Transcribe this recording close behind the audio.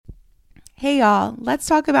Hey y'all, let's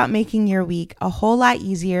talk about making your week a whole lot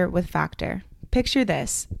easier with Factor. Picture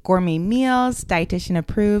this: gourmet meals, dietitian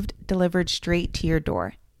approved, delivered straight to your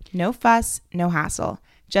door. No fuss, no hassle,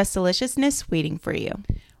 just deliciousness waiting for you.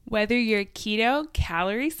 Whether you're keto,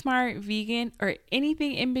 calorie smart, vegan, or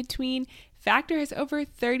anything in between, Factor has over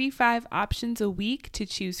 35 options a week to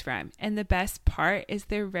choose from. And the best part is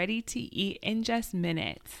they're ready to eat in just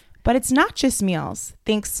minutes. But it's not just meals.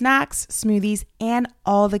 Think snacks, smoothies, and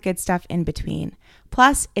all the good stuff in between.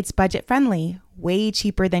 Plus, it's budget friendly, way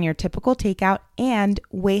cheaper than your typical takeout, and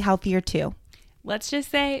way healthier too. Let's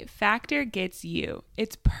just say Factor gets you.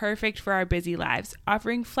 It's perfect for our busy lives,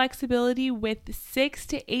 offering flexibility with 6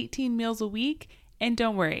 to 18 meals a week. And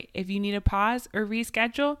don't worry, if you need a pause or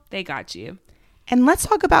reschedule, they got you. And let's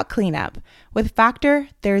talk about cleanup. With Factor,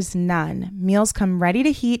 there's none. Meals come ready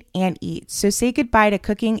to heat and eat, so say goodbye to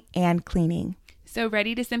cooking and cleaning. So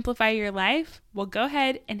ready to simplify your life? Well, go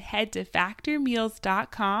ahead and head to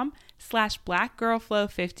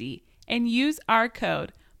factormeals.com/blackgirlflow50 and use our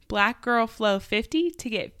code blackgirlflow50 to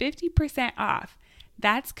get 50% off.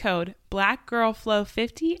 That's code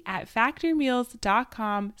blackgirlflow50 at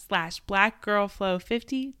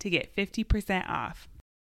factormeals.com/blackgirlflow50 to get 50% off.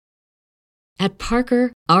 At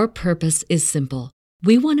Parker, our purpose is simple.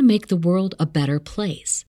 We want to make the world a better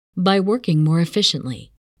place by working more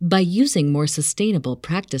efficiently, by using more sustainable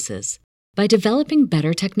practices, by developing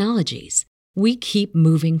better technologies. We keep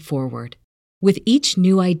moving forward. With each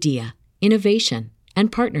new idea, innovation,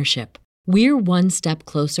 and partnership, we're one step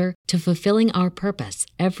closer to fulfilling our purpose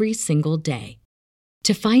every single day.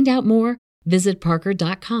 To find out more, visit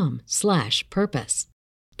parker.com/purpose.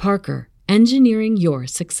 Parker, engineering your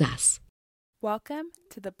success. Welcome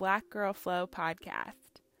to the Black Girl Flow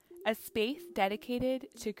podcast, a space dedicated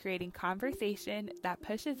to creating conversation that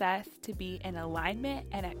pushes us to be in alignment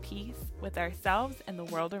and at peace with ourselves and the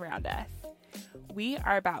world around us. We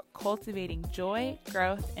are about cultivating joy,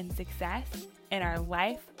 growth, and success in our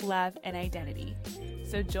life, love, and identity.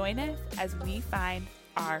 So join us as we find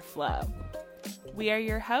our flow. We are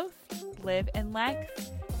your hosts, Liv and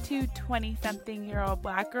Lex, two 20-something-year-old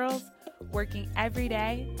Black girls working every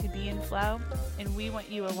day to be in flow, and we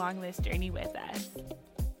want you along this journey with us.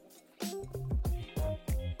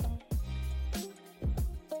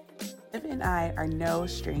 Liv and I are no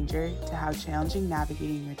stranger to how challenging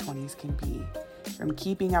navigating your 20s can be. From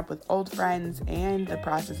keeping up with old friends and the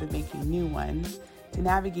process of making new ones, to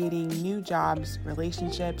navigating new jobs,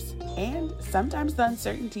 relationships, and sometimes the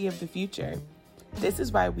uncertainty of the future. This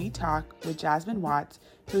is why we talk with Jasmine Watts,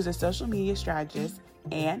 who's a social media strategist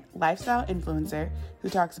and lifestyle influencer who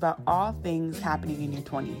talks about all things happening in your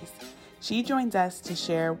 20s. She joins us to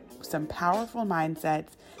share some powerful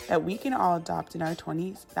mindsets that we can all adopt in our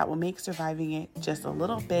 20s that will make surviving it just a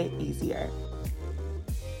little bit easier.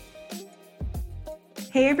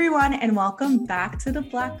 Hey everyone, and welcome back to the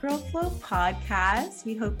Black Girl Flow podcast.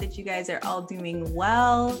 We hope that you guys are all doing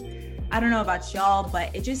well. I don't know about y'all,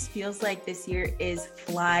 but it just feels like this year is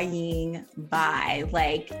flying by.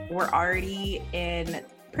 Like we're already in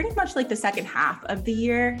pretty much like the second half of the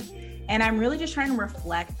year. And I'm really just trying to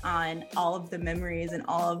reflect on all of the memories and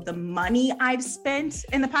all of the money I've spent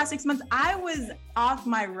in the past 6 months. I was off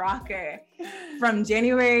my rocker from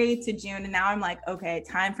January to June. And now I'm like, okay,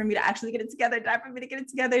 time for me to actually get it together.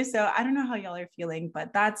 So I don't know how y'all are feeling,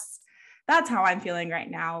 but that's how I'm feeling right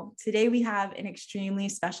now. Today, we have an extremely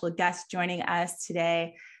special guest joining us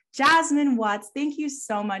today, Jasmine Watts. Thank you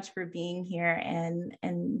so much for being here and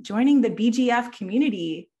joining the BGF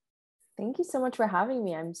community. Thank you so much for having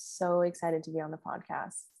me. I'm so excited to be on the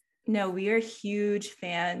podcast. No, we are huge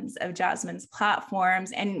fans of Jasmine's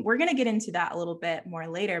platforms, and we're going to get into that a little bit more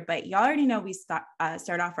later, but y'all already know we start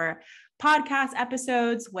off our podcast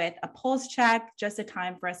episodes with a pulse check, just a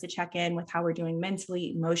time for us to check in with how we're doing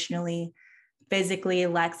mentally, emotionally, physically.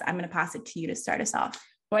 Lex, I'm going to pass it to you to start us off.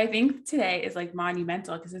 Well, I think today is like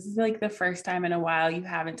monumental because this is like the first time in a while you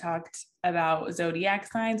haven't talked about zodiac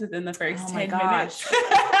signs within the first 10 minutes.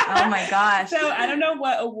 Oh my gosh. So I don't know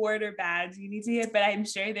what award or badge you need to get, but I'm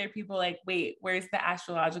sure there are people like, wait, where's the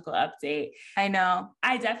astrological update? I know.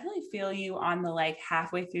 I definitely feel you on the like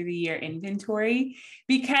halfway through the year inventory,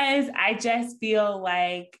 because I just feel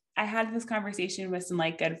like I had this conversation with some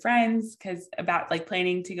like good friends about like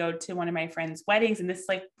planning to go to one of my friends' weddings. And this is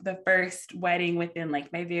like the first wedding within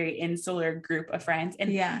like my very insular group of friends.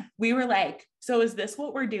 And we were like, so is this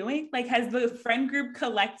what we're doing? Like, has the friend group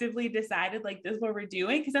collectively decided like this is what we're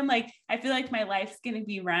doing? Cause I'm like, I feel like my life's going to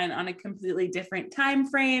be run on a completely different time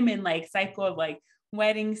frame and like cycle of like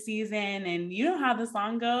wedding season, and you know how the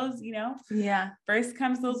song goes, Yeah. first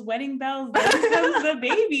comes those wedding bells, then comes the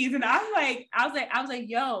babies. And I was like,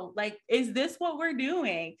 yo, like, is this what we're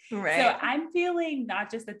doing? Right. So I'm feeling not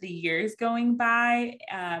just that the years going by,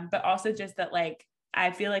 but also just that, like,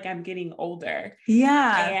 I feel like I'm getting older.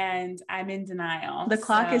 Yeah. And I'm in denial. The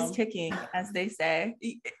clock is ticking, as they say.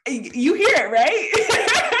 You hear it,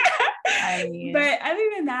 right? I mean, but other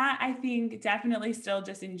than that, I think definitely still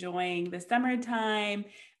just enjoying the summertime.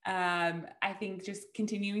 I think just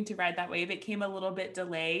continuing to ride that wave. It came a little bit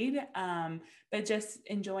delayed, but just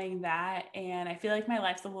enjoying that. And I feel like my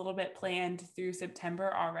life's a little bit planned through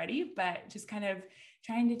September already, but just kind of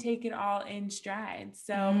trying to take it all in stride.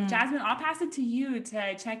 So Jasmine, I'll pass it to you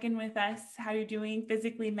to check in with us, how you're doing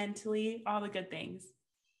physically, mentally, all the good things.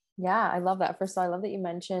 Yeah, I love that. First of all, I love that you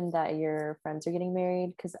mentioned that your friends are getting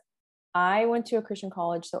married, because I went to a Christian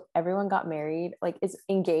college, so everyone got married, like is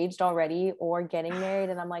engaged already or getting married.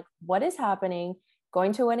 And I'm like, what is happening?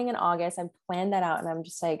 Going to a wedding in August. I planned that out. And I'm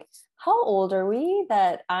just like, how old are we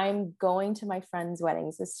that I'm going to my friends'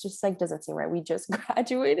 weddings? It's just like, doesn't seem right. We just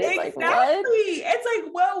graduated. Exactly. Like, what? It's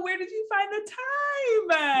like, whoa, where did you find the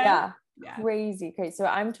time? Yeah. Crazy. So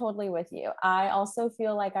I'm totally with you. I also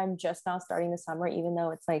feel like I'm just now starting the summer, even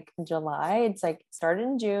though it's like July. It's like started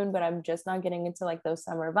in June, but I'm just now getting into like those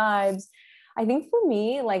summer vibes. I think for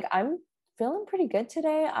me, like I'm feeling pretty good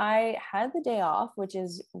today. I had the day off, which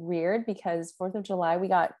is weird because 4th of July, we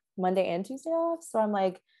got Monday and Tuesday off. So I'm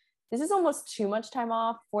like, this is almost too much time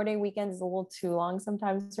off. 4-day weekend is a little too long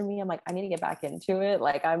sometimes for me. I'm like, I need to get back into it.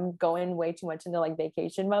 Like I'm going way too much into like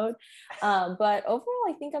vacation mode. But overall,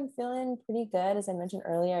 I think I'm feeling pretty good. As I mentioned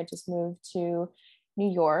earlier, I just moved to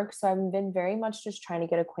New York. So I've been very much just trying to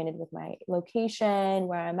get acquainted with my location,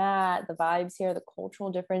 where I'm at, the vibes here, the cultural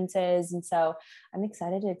differences. And so I'm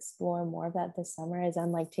excited to explore more of that this summer as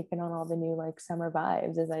I'm like taking on all the new like summer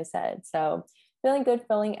vibes, as I said. So feeling good,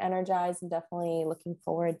 feeling energized, and definitely looking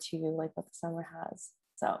forward to like what the summer has.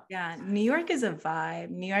 So yeah, New York is a vibe.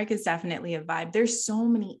 New York is definitely a vibe. There's so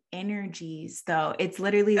many energies though. It's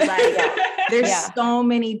literally like there's so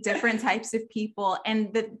many different types of people.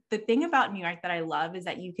 And the thing about New York that I love is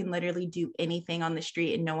that you can literally do anything on the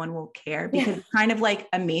street and no one will care, because it's kind of like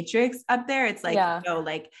a matrix up there. It's like,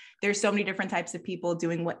 like there's so many different types of people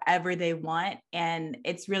doing whatever they want. And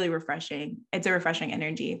it's really refreshing. It's a refreshing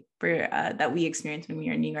energy for that we experience when we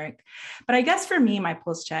are in New York. But I guess for me, my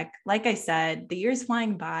pulse check, like I said, the year's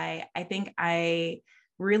flying by. I think I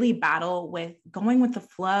really battle with going with the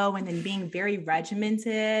flow and then being very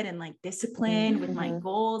regimented and like disciplined with my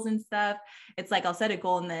goals and stuff. It's like, I'll set a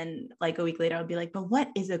goal and then like a week later, I'll be like, but what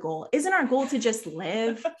is a goal? Isn't our goal to just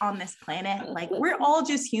live on this planet? Like we're all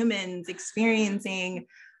just humans experiencing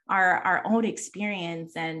our own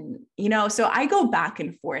experience. And, so I go back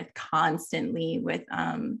and forth constantly with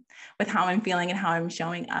how I'm feeling and how I'm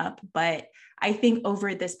showing up. But I think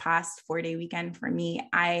over this past 4-day weekend for me,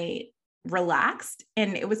 I relaxed,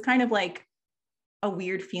 and it was kind of like a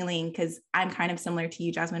weird feeling because I'm kind of similar to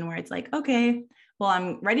you, Jasmine, where it's like, okay, well,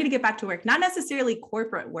 I'm ready to get back to work, not necessarily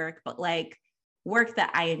corporate work, but like work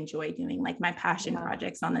that I enjoy doing, like my passion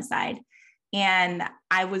projects on the side. And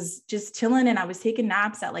I was just chilling and I was taking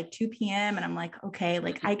naps at like 2 p.m. And I'm like, okay,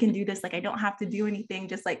 like I can do this. Like I don't have to do anything,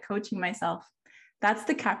 just like coaching myself. That's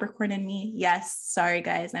the Capricorn in me. Yes. Sorry,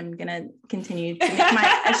 guys. I'm going to continue to make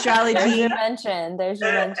my astrology. There's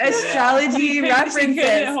your mention. Astrology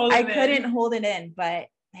references. I couldn't hold it in, but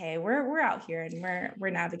hey, we're out here and we're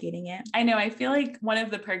navigating it. I know. I feel like one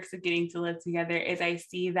of the perks of getting to live together is I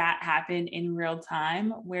see that happen in real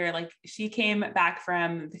time, where like she came back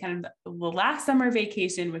from the kind of the last summer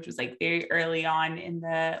vacation, which was like very early on in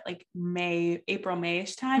the like April,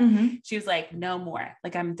 May-ish time. She was like, no more,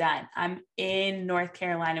 like I'm done. I'm in North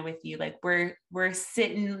Carolina with you. Like we're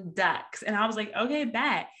sitting ducks. And I was like, okay,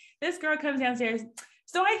 bet. This girl comes downstairs.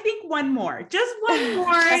 So I think one more, just one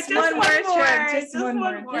more, just one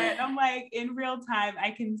more. And I'm like, in real time,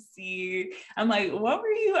 I can see, I'm like, what were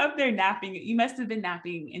you up there napping? You must have been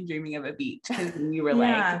napping and dreaming of a beach, because you were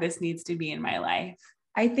like, this needs to be in my life.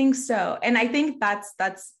 I think so. And I think that's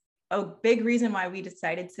a big reason why we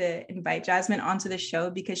decided to invite Jasmine onto the show,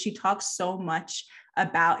 because she talks so much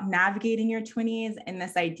about navigating your 20s and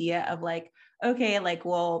this idea of like, okay, like,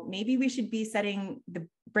 well, maybe we should be setting the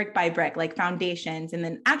brick by brick, like foundations. And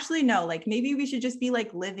then actually, no, like maybe we should just be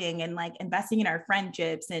like living and like investing in our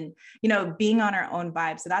friendships and, being on our own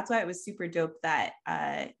vibe. So that's why it was super dope that,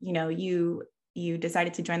 you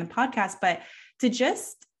decided to join the podcast. But to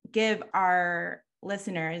just give our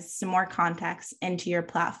listeners some more context into your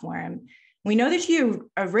platform, we know that you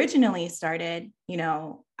originally started,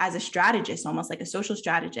 as a strategist, almost like a social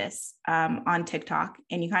strategist on TikTok,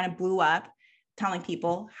 and you kind of blew up telling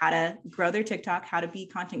people how to grow their TikTok, how to be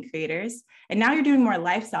content creators. And now you're doing more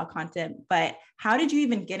lifestyle content, but how did you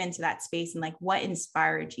even get into that space, and like what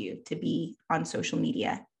inspired you to be on social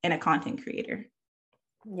media and a content creator?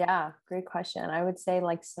 Yeah, great question. I would say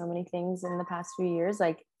like so many things in the past few years,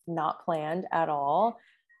 like not planned at all.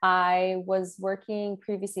 I was working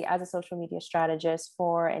previously as a social media strategist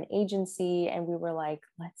for an agency, and we were like,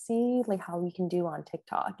 let's see like how we can do on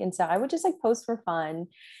TikTok. And so I would just like post for fun.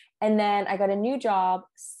 And then I got a new job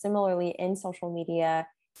similarly in social media,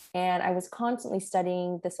 and I was constantly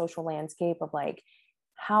studying the social landscape of like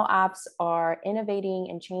how apps are innovating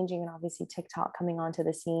and changing. And obviously TikTok coming onto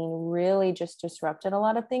the scene really just disrupted a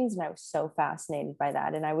lot of things. And I was so fascinated by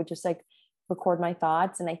that. And I would just like record my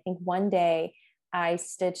thoughts. And I think one day I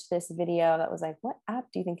stitched this video that was like, what app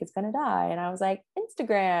do you think is going to die? And I was like,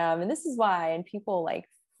 Instagram. And this is why. And people like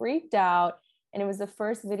freaked out. And it was the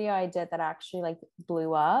first video I did that actually like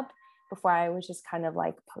blew up. Before I was just kind of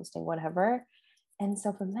like posting whatever. And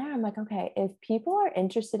so from there, I'm like, okay, if people are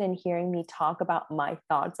interested in hearing me talk about my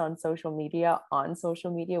thoughts on social media,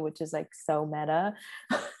 which is like so meta,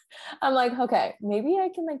 I'm like, okay, maybe I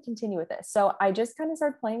can like continue with this. So I just kind of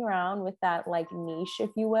started playing around with that like niche,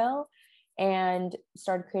 if you will, and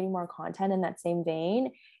started creating more content in that same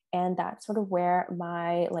vein. And that's sort of where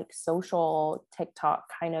my like social TikTok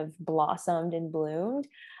kind of blossomed and bloomed.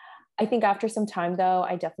 I think after some time though,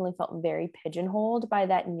 I definitely felt very pigeonholed by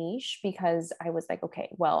that niche, because I was like, okay,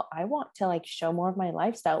 well, I want to like show more of my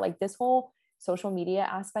lifestyle. Like this whole social media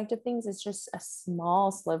aspect of things is just a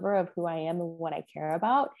small sliver of who I am and what I care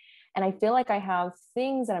about. And I feel like I have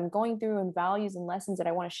things that I'm going through and values and lessons that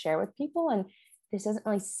I want to share with people. And this doesn't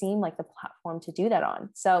really seem like the platform to do that on.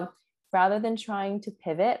 So rather than trying to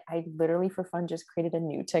pivot, I literally for fun just created a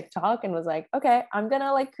new TikTok and was like, okay, I'm going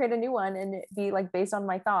to like create a new one and be like based on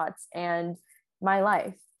my thoughts and my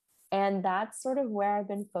life. And that's sort of where I've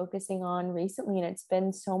been focusing on recently. And it's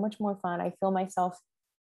been so much more fun. I feel myself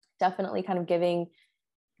definitely kind of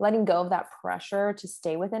letting go of that pressure to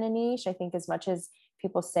stay within a niche. I think as much as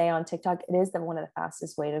people say on TikTok, it is one of the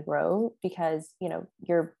fastest way to grow, because, you know,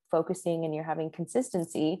 you're focusing and you're having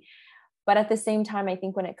consistency. But at the same time, I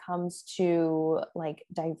think when it comes to like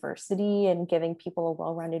diversity and giving people a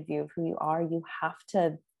well-rounded view of who you are, you have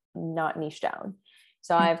to not niche down.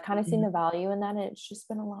 So I've kind of seen the value in that, and it's just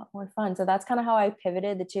been a lot more fun. So that's kind of how I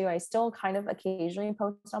pivoted the two. I still kind of occasionally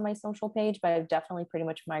post on my social page, but I've definitely pretty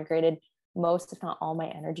much migrated most, if not all, my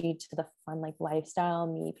energy to the fun, like lifestyle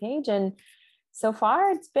me page. And so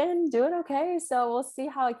far it's been doing okay. So we'll see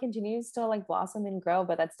how it continues to like blossom and grow,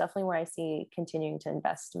 but that's definitely where I see continuing to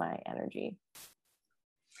invest my energy.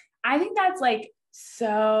 I think that's like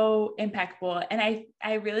so impeccable. And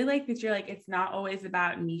I really like that you're like, it's not always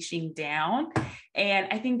about niching down. And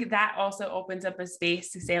I think that also opens up a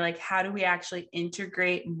space to say, like, how do we actually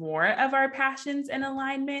integrate more of our passions and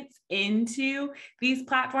alignments into these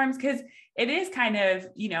platforms? Because it is kind of,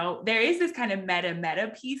 you know, there is this kind of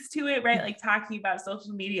meta piece to it, right? Like talking about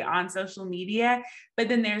social media on social media, but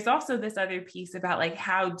then there's also this other piece about like,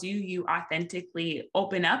 how do you authentically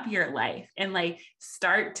open up your life and like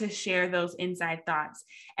start to share those inside thoughts?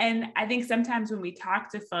 And I think sometimes when we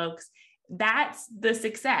talk to folks, that's the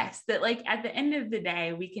success, that like at the end of the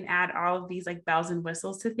day, we can add all of these like bells and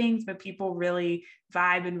whistles to things, but people really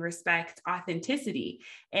vibe and respect authenticity.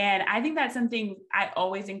 And I think that's something I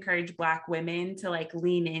always encourage Black women to like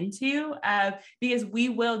lean into, because we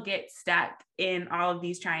will get stuck in all of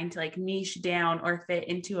these trying to like niche down or fit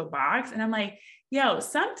into a box. And I'm like, yo,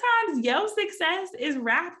 sometimes your success is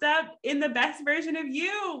wrapped up in the best version of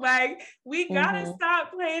you. Like we gotta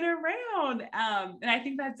stop playing around. And I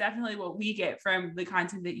think that's definitely what we get from the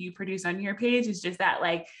content that you produce on your page, is just that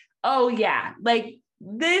like, oh yeah, like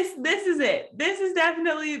this is it. This is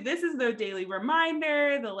the daily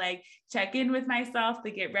reminder, the like check in with myself, the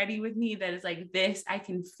get ready with me, that is like this, I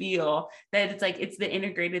can feel that it's like, it's the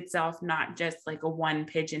integrated self, not just like a one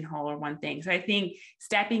pigeonhole or one thing. So I think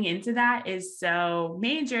stepping into that is so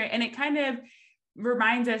major. And it kind of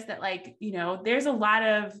reminds us that like, you know, there's a lot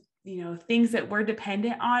of, you know, things that we're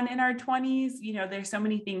dependent on in our 20s. You know, there's so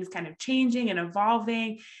many things kind of changing and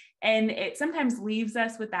evolving. And it sometimes leaves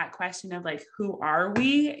us with that question of like, who are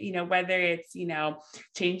we? You know, whether it's, you know,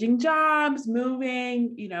 changing jobs,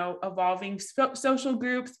 moving, you know, evolving social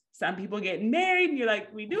groups, some people getting married, and you're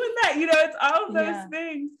like, we doing that, you know, it's all of those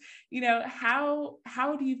things. You know, how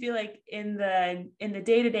do you feel like in the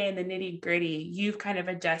day-to-day and the nitty-gritty, you've kind of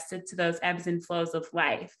adjusted to those ebbs and flows of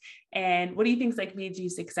life? And what do you think's like made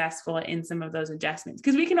you successful in some of those adjustments?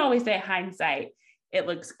 Because we can always say hindsight, it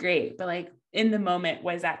looks great, but like, in the moment,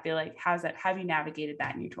 what does that feel like? How's that? How have you navigated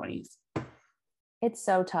that in your 20s? It's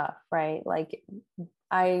so tough, right? Like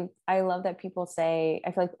I love that people say,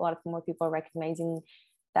 I feel like a lot of more people are recognizing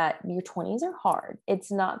that your 20s are hard.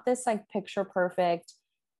 It's not this like picture perfect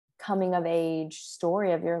coming of age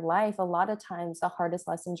story of your life. A lot of times the hardest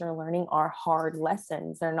lessons you're learning are hard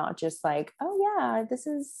lessons. They're not just like, oh yeah, this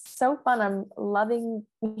is so fun, I'm loving,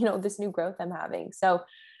 this new growth I'm having. So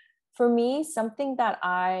for me, something that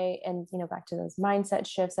and back to those mindset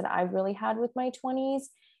shifts that I really had with my 20s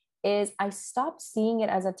is I stopped seeing it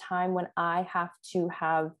as a time when I have to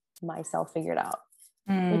have myself figured out,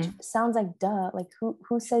 which sounds like duh, like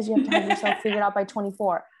who says you have to have yourself figured out by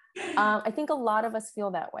 24? I think a lot of us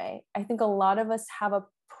feel that way. I think a lot of us have a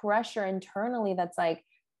pressure internally that's like,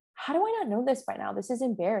 how do I not know this by now? This is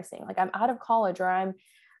embarrassing. Like I'm out of college, or I'm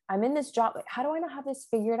in this job. Like, how do I not have this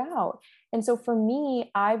figured out? And so for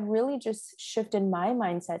me, I've really just shifted my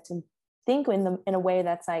mindset to think in a way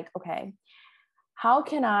that's like, okay, how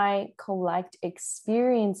can I collect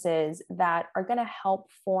experiences that are going to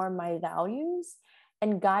help form my values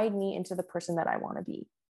and guide me into the person that I want to be?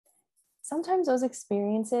 Sometimes those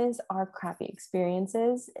experiences are crappy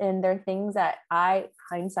experiences, and they're things that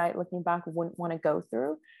hindsight looking back, wouldn't want to go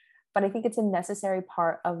through. But I think it's a necessary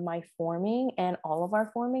part of my forming and all of our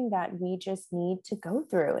forming that we just need to go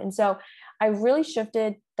through. And so I really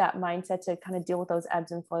shifted that mindset to kind of deal with those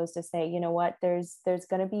ebbs and flows, to say, you know what, there's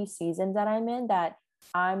going to be seasons that I'm in that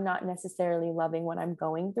I'm not necessarily loving what I'm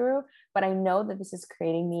going through, but I know that this is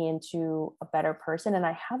creating me into a better person, and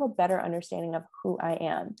I have a better understanding of who I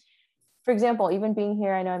am. For example, even being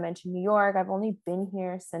here, I know I mentioned New York. I've only been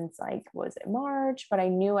here since was it March, but I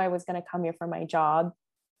knew I was going to come here for my job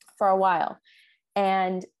for a while.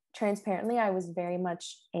 And transparently, I was very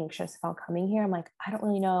much anxious about coming here. I'm like, I don't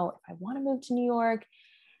really know if I want to move to New York,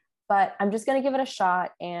 but I'm just going to give it a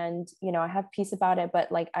shot. And, I have peace about it.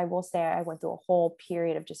 But like, I will say I went through a whole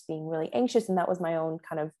period of just being really anxious. And that was my own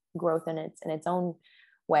kind of growth in its own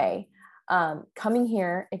way. Coming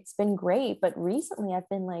here, it's been great. But recently I've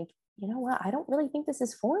been like, you know what? I don't really think this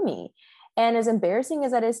is for me. And as embarrassing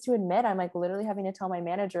as that is to admit, I'm like literally having to tell my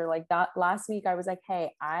manager, like that last week, I was like,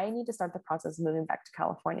 hey, I need to start the process of moving back to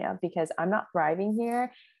California because I'm not thriving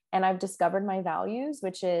here. And I've discovered my values,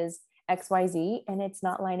 which is XYZ, and it's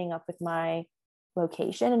not lining up with my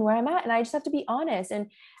location and where I'm at. And I just have to be honest.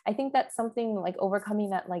 And I think that's something like overcoming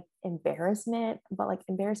that like embarrassment, but like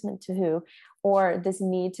embarrassment to who, or this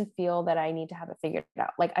need to feel that I need to have it figured out.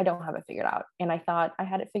 Like I don't have it figured out. And I thought I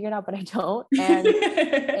had it figured out, but I don't.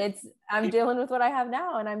 And I'm dealing with what I have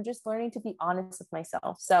now. And I'm just learning to be honest with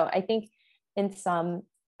myself. So I think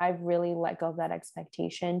I've really let go of that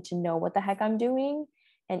expectation to know what the heck I'm doing.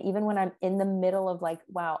 And even when I'm in the middle of like,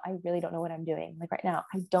 wow, I really don't know what I'm doing. Like right now,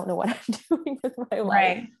 I don't know what I'm doing with my life.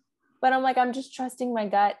 Right. But I'm like, I'm just trusting my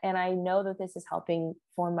gut. And I know that this is helping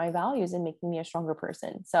form my values and making me a stronger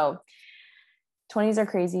person. So 20s are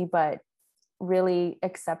crazy, but really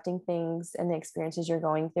accepting things and the experiences you're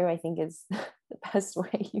going through, I think is the best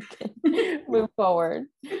way you can move forward.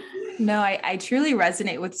 No, I truly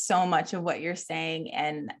resonate with so much of what you're saying.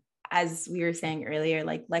 And as we were saying earlier,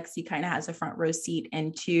 like Lexi kind of has a front row seat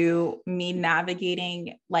into me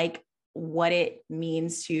navigating like what it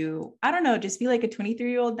means to, I don't know, just be like a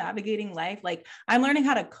 23-year-old navigating life. Like I'm learning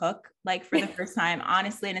how to cook like for the first time,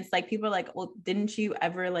 honestly. And it's like, people are like, well, didn't you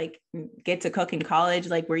ever like get to cook in college?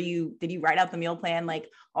 Like, did you write out the meal plan like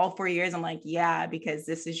all 4 years? I'm like, yeah, because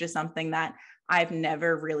this is just something that I've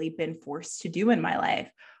never really been forced to do in my life.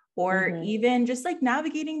 Or even just like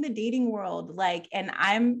navigating the dating world. Like, and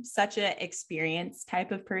I'm such an experienced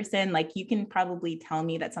type of person. Like you can probably tell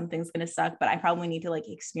me that something's going to suck, but I probably need to like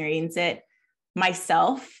experience it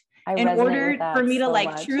myself in order for me to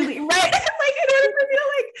like truly, right? Like in order for me to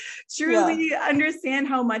like truly understand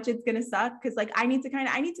how much it's going to suck. Cause like, I need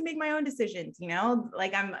to make my own decisions,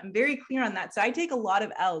 like I'm very clear on that. So I take a lot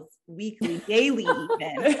of L's weekly, daily,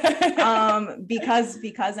 even, because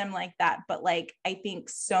I'm like that. But like, I think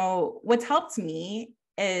so what's helped me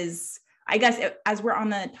is, I guess, as we're on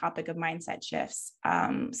the topic of mindset shifts,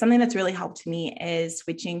 something that's really helped me is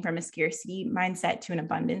switching from a scarcity mindset to an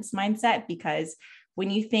abundance mindset. Because when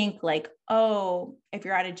you think like, oh, if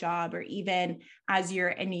you're at a job, or even as you're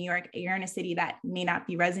in New York, you're in a city that may not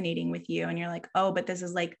be resonating with you, and you're like, oh, but this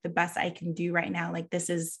is like the best I can do right now. Like this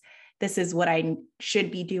is what I should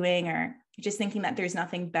be doing, or just thinking that there's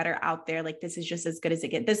nothing better out there. Like this is just as good as it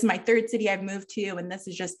gets. This is my third city I've moved to, and this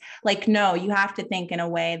is just like, no, you have to think in a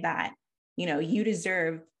way that, you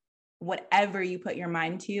deserve whatever you put your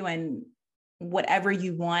mind to. And whatever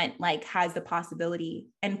you want, like, has the possibility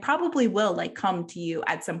and probably will like come to you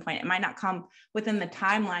at some point. It might not come within the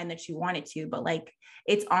timeline that you want it to, but like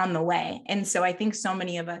it's on the way. And so I think so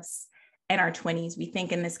many of us in our 20s, we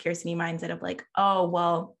think in this scarcity mindset of like, oh,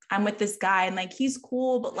 well, I'm with this guy and like, he's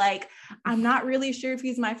cool, but like, I'm not really sure if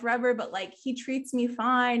he's my forever, but like, he treats me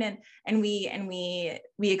fine. And we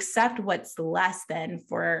accept what's less than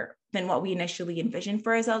what we initially envisioned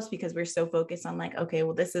for ourselves, because we're so focused on like, okay,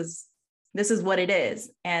 well, this is what it is.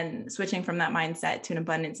 And switching from that mindset to an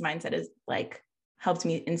abundance mindset is like helped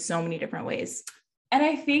me in so many different ways. And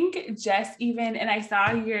I think and I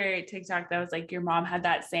saw your TikTok that was like, your mom had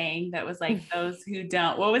that saying that was like, those who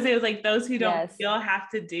don't, what was it? It was like, those who don't feel have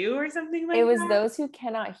to do, or something like that. It was those who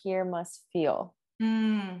cannot hear must feel.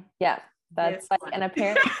 Yeah. That's like, and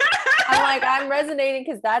apparently I'm resonating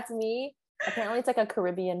because that's me. Apparently it's like a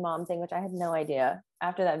Caribbean mom thing, which I had no idea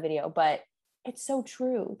after that video, but it's so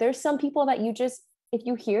true. There's some people that you just, if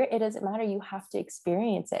you hear it, it doesn't matter. You have to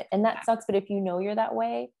experience it. And that sucks. But if you know you're that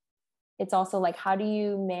way, it's also like, how do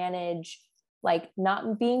you manage like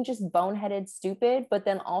not being just boneheaded stupid, but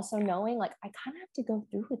then also knowing like, I kind of have to go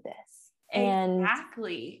through with this. And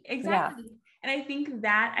exactly. Yeah. And I think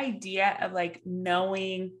that idea of like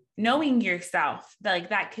knowing yourself,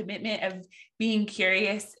 like that commitment of being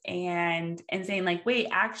curious and saying like, wait,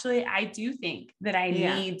 actually, I do think that I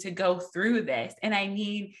need to go through this and I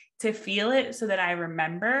need to feel it so that I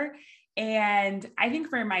remember. And I think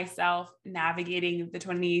for myself, navigating the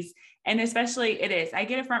 20s, and especially I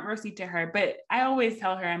get a front row seat to her, but I always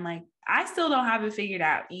tell her, I'm like, I still don't have it figured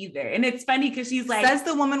out either. And it's funny because she's like, says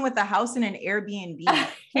the woman with the house in an Airbnb. and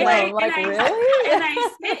really? I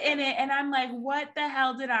sit in it and I'm like, what the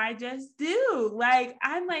hell did I just do? Like,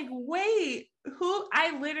 I'm like, wait,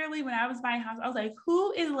 I literally, when I was buying a house, I was like,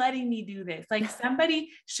 who is letting me do this? Like, somebody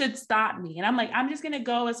should stop me. And I'm like, I'm just going to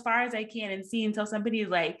go as far as I can and see until somebody is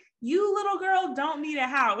like, you little girl don't need a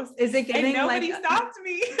house. Is it giving nobody stopped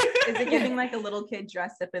me? Is it giving like a little kid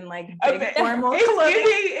dressed up in like big formal clothing?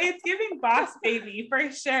 It's giving boss baby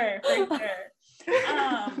for sure.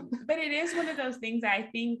 But it is one of those things that I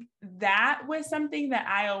think that was something that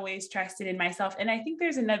I always trusted in myself. And I think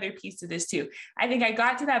there's another piece to this too. I think I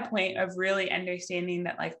got to that point of really understanding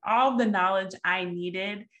that like all the knowledge I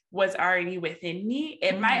needed was already within me.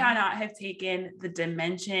 It might not have taken the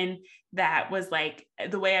dimension that was like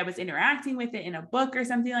the way I was interacting with it in a book or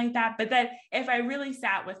something like that. But that if I really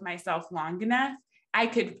sat with myself long enough, I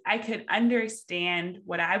could understand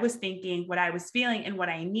what I was thinking, what I was feeling, and what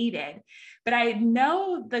I needed. But I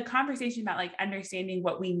know the conversation about like understanding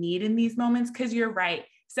what we need in these moments, because you're right.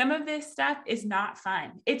 Some of this stuff is not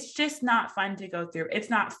fun. It's just not fun to go through. It's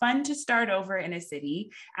not fun to start over in a city.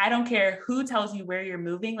 I don't care who tells you where you're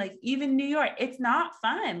moving. Like even New York, it's not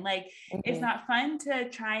fun. Like it's not fun to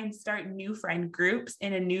try and start new friend groups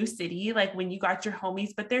in a new city. Like when you got your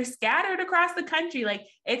homies, but they're scattered across the country. Like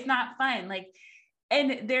it's not fun. Like,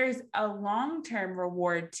 and there's a long-term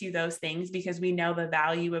reward to those things because we know the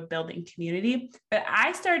value of building community. But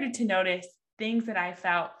I started to notice things that I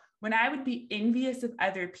felt when I would be envious of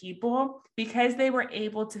other people because they were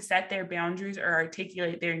able to set their boundaries or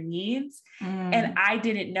articulate their needs. And I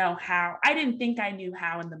didn't know how. I didn't think I knew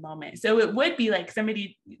how in the moment. So it would be like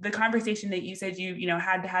the conversation that you said you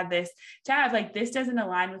had to have this chat, like, this doesn't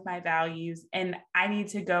align with my values and I need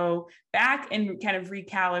to go back and kind of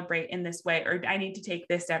recalibrate in this way, or I need to take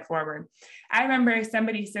this step forward. I remember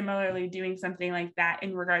somebody similarly doing something like that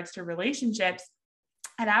in regards to relationships.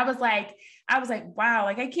 And I was like, wow,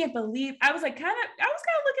 like, I can't believe, I was kind of looking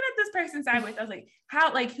at this person sideways. I was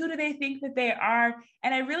like, who do they think that they are?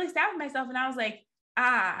 And I really sat with myself and I was like,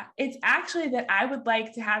 it's actually that I would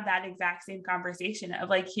like to have that exact same conversation of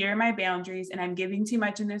like, here are my boundaries and I'm giving too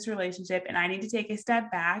much in this relationship and I need to take a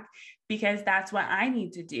step back because that's what I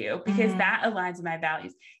need to do because that aligns with my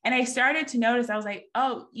values. And I started to notice, I was like,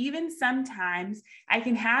 oh, even sometimes I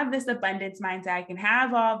can have this abundance mindset. I can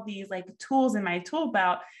have all these like tools in my tool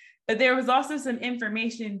belt, but there was also some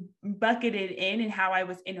information bucketed in how I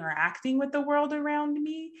was interacting with the world around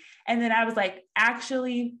me. And then I was like,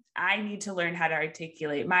 actually, I need to learn how to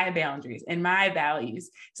articulate my boundaries and my values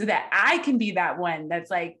so that I can be that one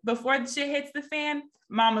that's like, before the shit hits the fan,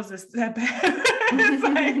 mama's a step ahead. And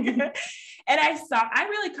I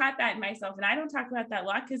really caught that in myself. And I don't talk about that a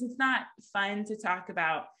lot because it's not fun to talk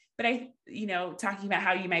about. But talking about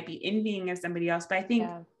how you might be envying of somebody else. But I think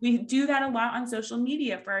we do that a lot on social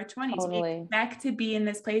media for our 20s. Totally. We expect to be in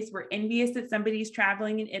this place. We're envious that somebody's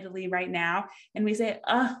traveling in Italy right now. And we say,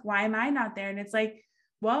 why am I not there? And it's like,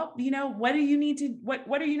 well, what do you need to,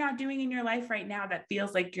 what are you not doing in your life right now that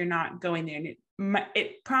feels like you're not going there? And it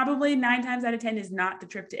it probably 9 times out of 10 is not the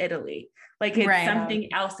trip to Italy. Like it's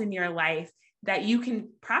something else in your life that you can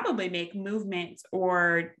probably make movements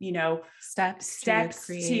or, steps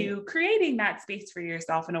to creating that space for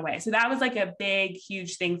yourself in a way. So that was like a big,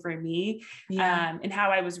 huge thing for me, and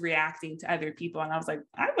how I was reacting to other people. And I was like,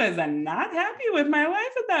 I was not happy with my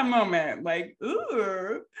life at that moment. Like,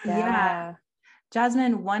 ooh. Yeah.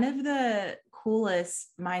 Jasmine, one of the coolest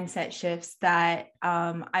mindset shifts that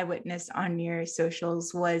I witnessed on your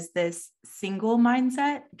socials was this single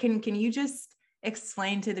mindset. Can you just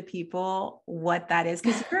explain to the people what that is?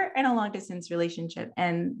 Because you're in a long distance relationship,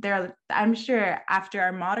 and I'm sure after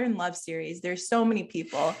our Modern Love series, there's so many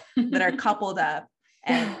people that are coupled up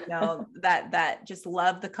and that just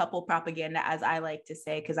love the couple propaganda, as I like to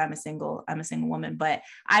say, because I'm a single woman. But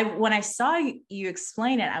when I saw you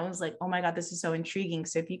explain it, I was like, oh my God, this is so intriguing.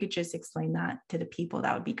 So if you could just explain that to the people,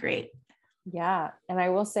 that would be great. Yeah. And I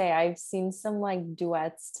will say, I've seen some like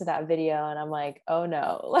duets to that video, and I'm like, oh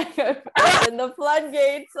no, like in the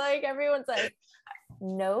floodgates, like everyone's like,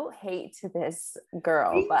 no hate to this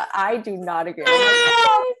girl, but I do not agree.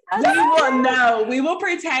 We will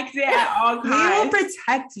protect it at all costs. We will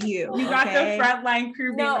protect you. We got the frontline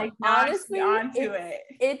crew being like, honestly, onto it.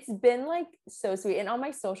 It's been like so sweet. And on my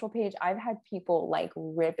social page, I've had people like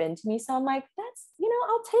rip into me. So I'm like, that's,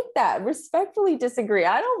 I'll take that. Respectfully disagree.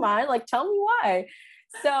 I don't mind. Like, tell me why.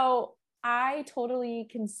 So I totally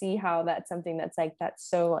can see how that's something that's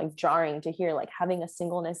so like jarring to hear, like having a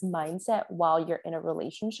singleness mindset while you're in a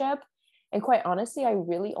relationship. And quite honestly, I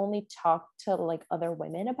really only talk to like other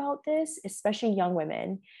women about this, especially young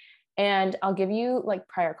women. And I'll give you like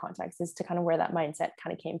prior context as to kind of where that mindset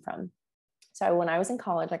kind of came from. So when I was in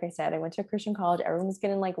college, like I said, I went to a Christian college. Everyone was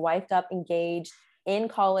getting like wifed up, engaged in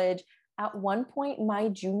college. At one point, my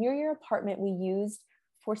junior year apartment we used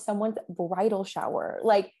for someone's bridal shower.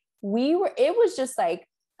 Like it was just like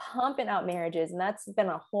pumping out marriages. And that's been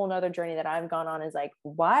a whole nother journey that I've gone on, is like,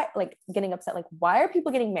 why, like getting upset, like, why are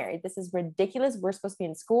people getting married? This is ridiculous. We're supposed to be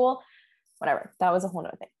in school, whatever. That was a whole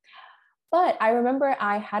nother thing. But I remember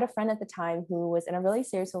I had a friend at the time who was in a really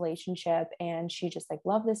serious relationship, and she just like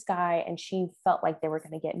loved this guy, and she felt like they were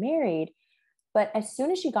going to get married. But as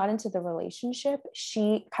soon as she got into the relationship,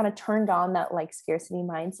 she kind of turned on that like scarcity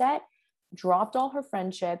mindset, dropped all her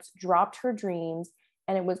friendships, dropped her dreams.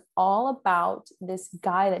 And it was all about this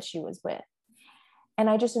guy that she was with. And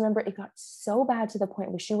I just remember it got so bad to the point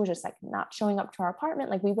where she was just like not showing up to our apartment.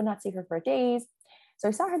 Like we would not see her for days. So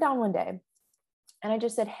I sat her down one day and I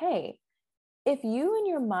just said, hey, if you in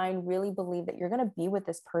your mind really believe that you're going to be with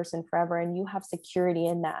this person forever and you have security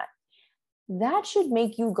in that, that should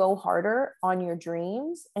make you go harder on your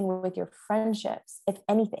dreams and with your friendships. If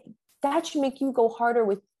anything, that should make you go harder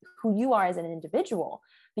with who you are as an individual.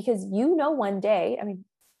 Because one day, I mean,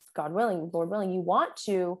 God willing, Lord willing, you want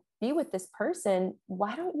to be with this person.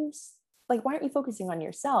 Why aren't you focusing on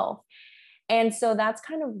yourself? And so that's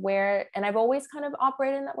kind of where, and I've always kind of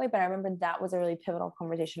operated in that way, but I remember that was a really pivotal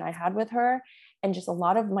conversation I had with her. And just a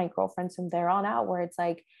lot of my girlfriends from there on out, where it's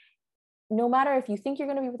like, no matter if you think you're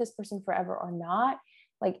going to be with this person forever or not,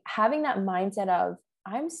 like having that mindset of,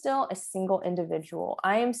 I'm still a single individual.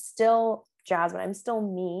 I am still Jasmine. I'm still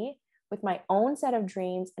me, with my own set of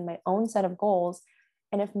dreams and my own set of goals.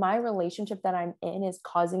 And if my relationship that I'm in is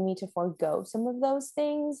causing me to forego some of those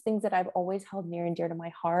things that I've always held near and dear to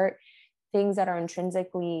my heart, things that are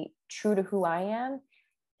intrinsically true to who I am,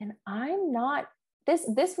 and I'm not,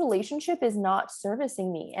 this relationship is not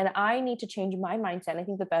servicing me, and I need to change my mindset. And I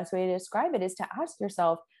think the best way to describe it is to ask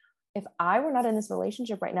yourself, if I were not in this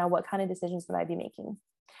relationship right now, what kind of decisions would I be making?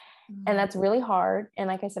 And that's really hard. And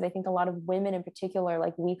like I said, I think a lot of women in particular,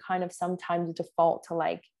 like we kind of sometimes default to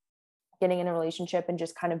like getting in a relationship and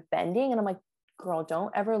just kind of bending. And I'm like, girl,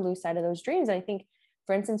 don't ever lose sight of those dreams. And I think,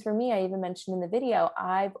 for instance, for me, I even mentioned in the video,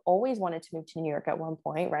 I've always wanted to move to New York at one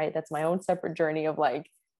point, right? That's my own separate journey of like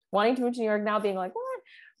wanting to move to New York, now being like, what?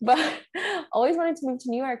 But always wanted to move to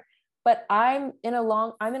New York. But I'm in a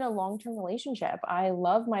long-term relationship. I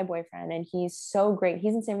love my boyfriend and he's so great.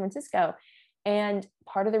 He's in San Francisco. And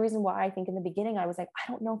part of the reason why I think in the beginning, I was like,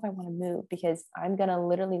 I don't know if I want to move, because I'm going to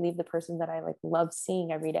literally leave the person that I like love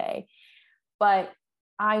seeing every day. But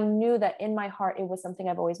I knew that in my heart, it was something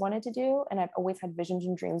I've always wanted to do. And I've always had visions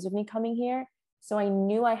and dreams of me coming here. So I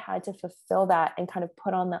knew I had to fulfill that and kind of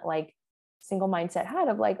put on that like single mindset hat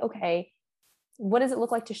of like, okay, what does it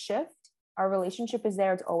look like to shift? Our relationship is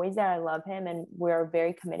there. It's always there. I love him and we're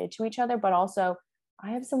very committed to each other, but also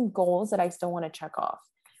I have some goals that I still want to check off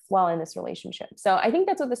while in this relationship. So I think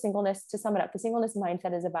that's what to sum it up, the singleness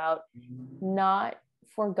mindset is about, not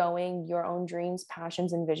foregoing your own dreams,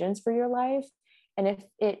 passions, and visions for your life. And if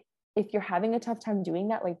it if you're having a tough time doing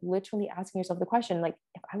that, like literally asking yourself the question, like,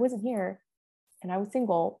 if I wasn't here and I was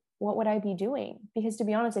single, what would I be doing? Because to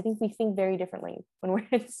be honest, I think we think very differently when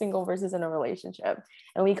we're single versus in a relationship.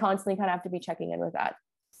 And we constantly kind of have to be checking in with that.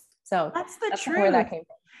 So that's the truth. Where that came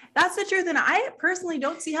from. That's the truth. And I personally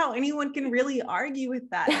don't see how anyone can really argue with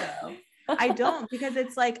that though. I don't, because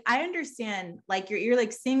it's like, I understand, like you're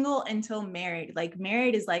like single until married. Like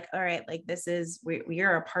married is like, all right, like this is,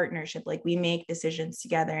 we're a partnership. Like we make decisions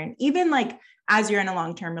together. And even like, as you're in a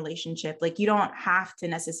long-term relationship, like you don't have to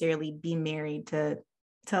necessarily be married to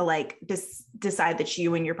like decide that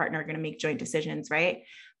you and your partner are going to make joint decisions. Right.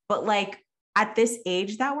 But like, at this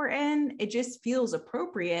age that we're in, it just feels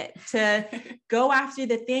appropriate to go after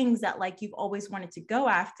the things that like you've always wanted to go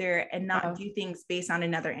after and not do things based on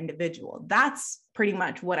another individual. That's pretty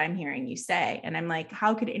much what I'm hearing you say. And I'm like,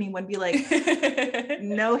 how could anyone be like,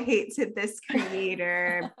 no hate to this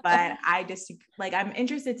creator, but I just like, I'm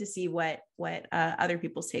interested to see what other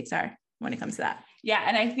people's takes are when it comes to that. Yeah.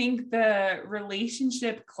 And I think the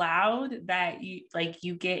relationship cloud that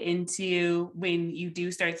you get into when you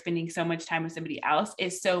do start spending so much time with somebody else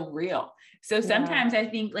is so real. So sometimes I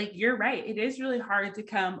think like, you're right. It is really hard to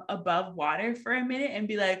come above water for a minute and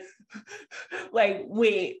be like,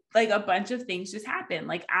 wait, like a bunch of things just happen.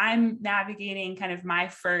 Like I'm navigating kind of my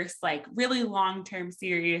first like really long-term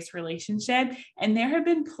serious relationship. And there have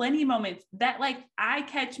been plenty of moments that like I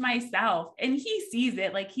catch myself and he sees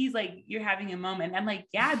it. Like, he's like, you're having a moment. I'm like,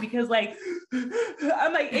 yeah, because like,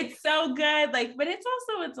 I'm like, it's so good. Like, but it's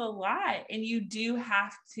a lot. And you do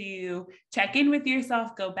have to check in with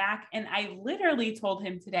yourself, go back. And I literally told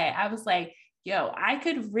him today, I was like, yo, I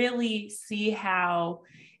could really see how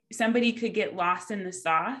somebody could get lost in the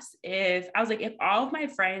sauce if all of my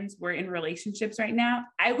friends were in relationships right now,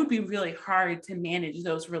 I would be really hard to manage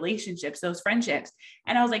those relationships, those friendships.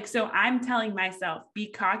 And I was like, so I'm telling myself, be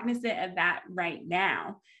cognizant of that right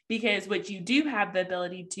now, because what you do have the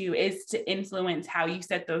ability to is to influence how you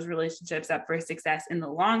set those relationships up for success in the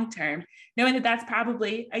long term, knowing that that's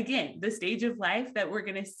probably, again, the stage of life that we're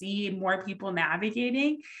going to see more people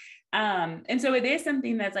navigating. And so it is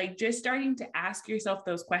something that's like just starting to ask yourself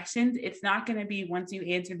those questions. It's not going to be once you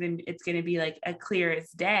answer them, it's going to be like a clear as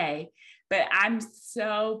day, but I'm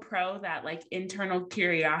so pro that like internal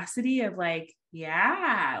curiosity of like,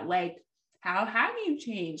 yeah, like how have you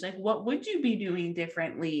changed? Like, what would you be doing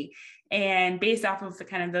differently? And based off of the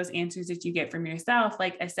kind of those answers that you get from yourself,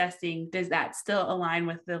 like assessing, does that still align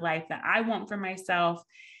with the life that I want for myself?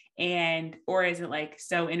 Or is it like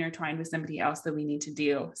so intertwined with somebody else that we need to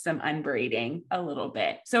do some unbraiding a little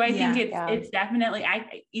bit? So I think it's definitely,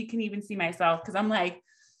 you can even see myself, because I'm like,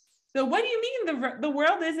 so what do you mean the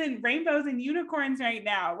world isn't rainbows and unicorns right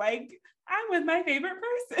now? Like, I'm with my favorite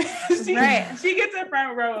person. She gets a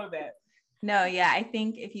front row of it. No, yeah, I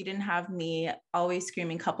think if you didn't have me always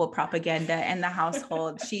screaming couple propaganda in the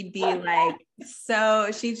household, she'd be like,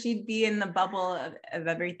 she'd be in the bubble of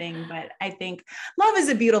everything. But I think love is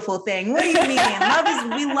a beautiful thing. What do you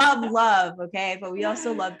mean? We love love, okay? But we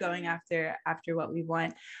also love going after what we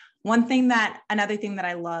want. Another thing that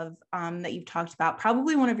I love that you've talked about,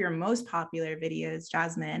 probably one of your most popular videos,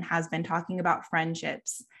 Jasmine, has been talking about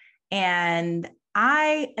friendships. And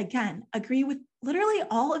I, again, agree with literally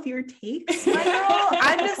all of your takes, my girl.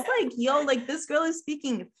 I'm just like, yo, like this girl is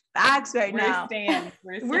speaking facts right now.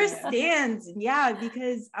 We're stands. Yeah,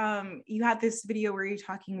 because you had this video where you're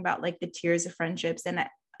talking about like the tiers of friendships, and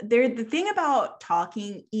the thing about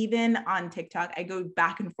talking, even on TikTok, I go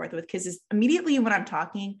back and forth with, because immediately when I'm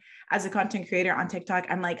talking as a content creator on TikTok,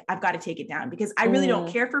 I'm like, I've got to take it down because I really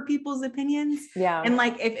don't care for people's opinions. Yeah. And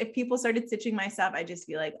like, if people started stitching my stuff, I just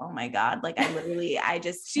feel like, oh my God, like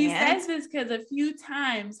she says this because a few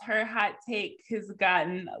times her hot take has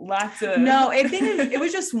gotten lots of. No, it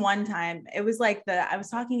was just one time. It was like I was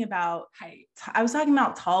talking about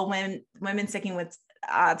tall women sticking with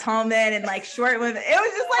tall men and like short women. It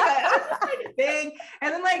was just like a thing.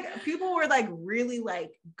 And then like people were like really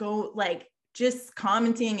like just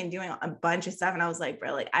commenting and doing a bunch of stuff. And I was like,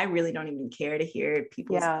 bro, like I really don't even care to hear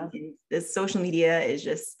people's opinions. This social media is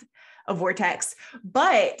just a vortex.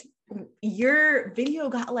 But your video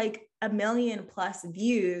got like 1 million+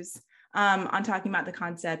 views on talking about the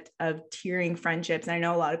concept of tiering friendships. And I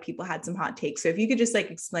know a lot of people had some hot takes. So if you could just like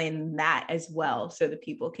explain that as well so that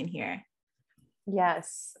people can hear.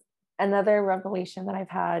 Yes. Another revelation that I've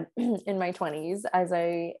had in my 20s,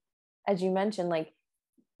 as you mentioned, like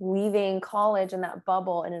leaving college and that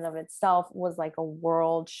bubble in and of itself was like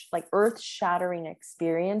a earth-shattering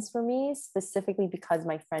experience for me, specifically because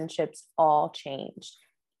my friendships all changed.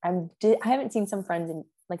 I haven't seen some friends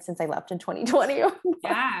since I left in 2020.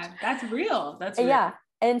 Yeah, that's real. That's real. Yeah.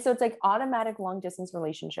 And so it's like automatic long distance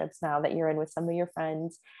relationships now that you're in with some of your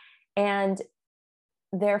friends. And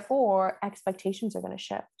therefore expectations are going to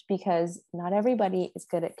shift because not everybody is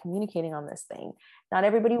good at communicating on this thing. Not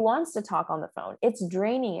everybody wants to talk on the phone. It's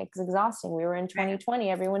draining. It's exhausting. We were in 2020,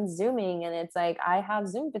 everyone's Zooming, and it's like, I have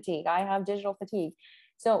Zoom fatigue. I have digital fatigue.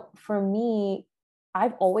 So for me,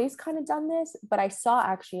 I've always kind of done this, but I saw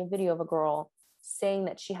actually a video of a girl saying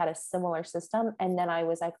that she had a similar system. And then I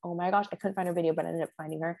was like, oh my gosh, I couldn't find her video, but I ended up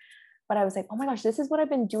finding her. But I was like, oh my gosh, this is what I've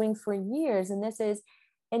been doing for years. And this is,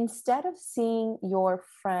 instead of seeing your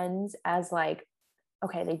friends as like,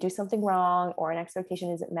 okay, they do something wrong or an expectation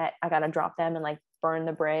isn't met, I got to drop them and like burn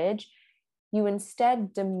the bridge. You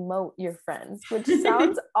instead demote your friends, which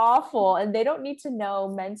sounds awful. And they don't need to know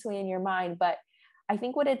mentally in your mind. But I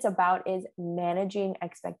think what it's about is managing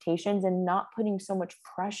expectations and not putting so much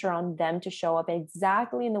pressure on them to show up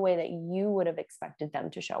exactly in the way that you would have expected them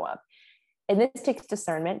to show up. And this takes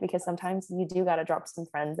discernment because sometimes you do got to drop some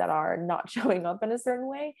friends that are not showing up in a certain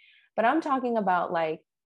way. But I'm talking about like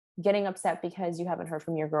getting upset because you haven't heard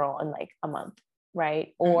from your girl in like a month,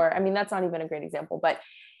 right? Or, I mean, that's not even a great example, but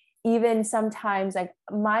even sometimes like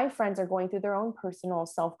my friends are going through their own personal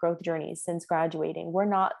self-growth journeys since graduating. We're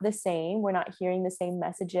not the same. We're not hearing the same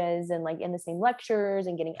messages and like in the same lectures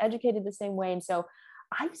and getting educated the same way. And so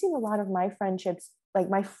I've seen a lot of my friendships, like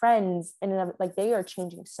my friends, and like they are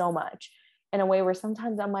changing so much in a way where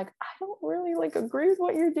sometimes I'm like, I don't really like agree with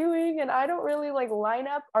what you're doing. And I don't really like line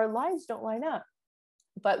up. Our lives don't line up.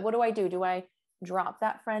 But what do? Do I drop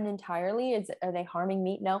that friend entirely? Are they harming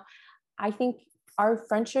me? No, I think our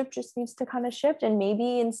friendship just needs to kind of shift. And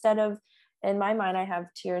maybe instead of, in my mind, I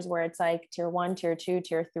have tiers where it's like tier 1, tier 2,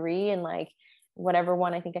 tier 3, and like whatever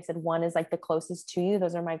one, I think I said 1 is like the closest to you.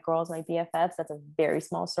 Those are my girls, my BFFs. That's a very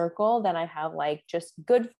small circle. Then I have like just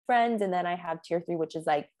good friends. And then I have tier 3, which is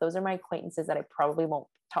like, those are my acquaintances that I probably won't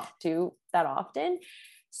talk to that often.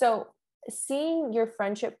 So seeing your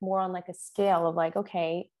friendship more on like a scale of like,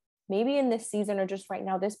 okay, maybe in this season or just right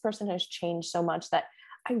now, this person has changed so much that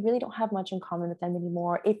I really don't have much in common with them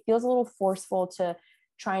anymore. It feels a little forceful to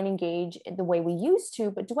try and engage the way we used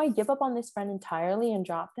to, but do I give up on this friend entirely and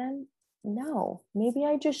drop them? No, maybe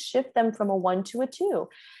I just shift them from a 1 to a 2.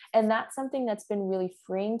 And that's something that's been really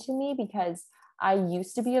freeing to me because I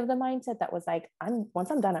used to be of the mindset that was like,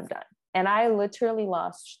 once I'm done, I'm done. And I literally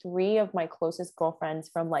lost 3 of my closest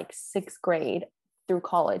girlfriends from like 6th grade through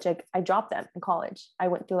college. Like I dropped them in college. I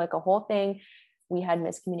went through like a whole thing. We had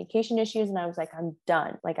miscommunication issues and I was like, I'm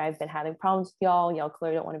done. Like I've been having problems with y'all. Y'all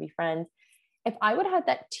clearly don't want to be friends. If I would have had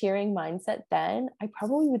that tiering mindset then, I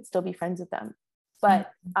probably would still be friends with them.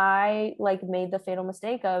 But I like made the fatal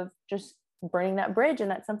mistake of just burning that bridge.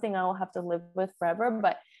 And that's something I will have to live with forever.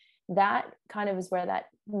 But that kind of is where that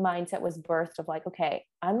mindset was birthed of like, okay,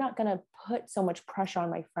 I'm not going to put so much pressure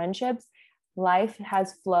on my friendships. Life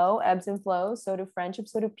has flow, ebbs and flows. So do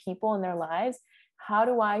friendships, so do people in their lives. How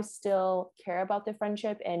do I still care about the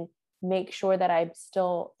friendship and make sure that I'm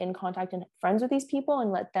still in contact and friends with these people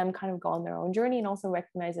and let them kind of go on their own journey and also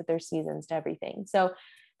recognize that there's seasons to everything. So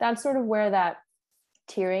that's sort of where that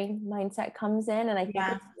tiering mindset comes in. And I think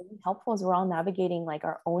it's really helpful as we're all navigating like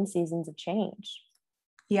our own seasons of change.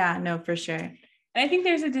 Yeah, no, for sure. And I think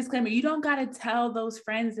there's a disclaimer. You don't got to tell those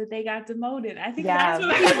friends that they got demoted. I think that's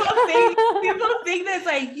what people think. People think that's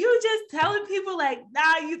like, you just telling people like,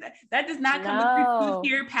 nah, that does not come with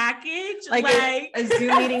your package. Like a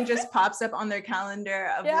Zoom meeting just pops up on their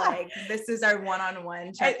calendar of like, this is our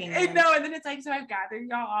one-on-one checking in. No, and then it's like, so I've gathered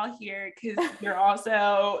y'all all here because you're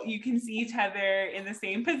also, you can see each other in the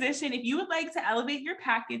same position. If you would like to elevate your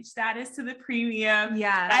package status to the premium.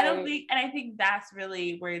 Yeah. I think that's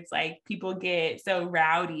really where it's like people get so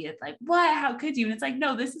rowdy. It's like, what? How could you? And it's like,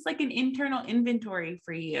 no, this is like an internal inventory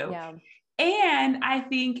for you. Yeah. And I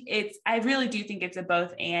really do think it's a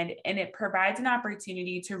both and it provides an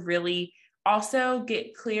opportunity to really also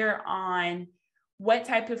get clear on what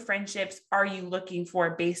type of friendships are you looking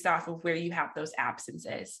for based off of where you have those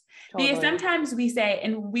absences. Totally. Because sometimes we say,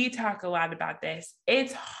 and we talk a lot about this,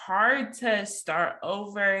 it's hard to start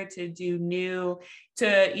over, to do new,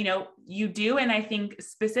 you do. And I think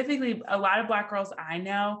specifically a lot of Black girls I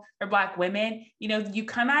know, or Black women, you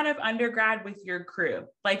come out of undergrad with your crew,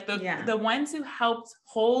 like the ones who helped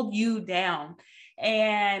hold you down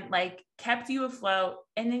and like kept you afloat.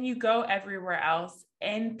 And then you go everywhere else.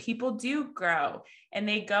 And people do grow and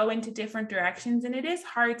they go into different directions. And it is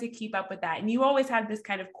hard to keep up with that. And you always have this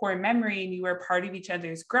kind of core memory and you are part of each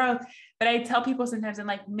other's growth. But I tell people sometimes, I'm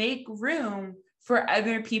like, make room for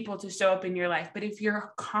other people to show up in your life. But if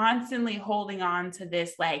you're constantly holding on to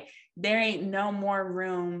this like there ain't no more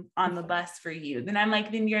room on the bus for you, then I'm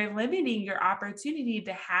like, then you're limiting your opportunity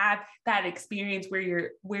to have that experience where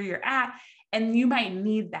you're at. And you might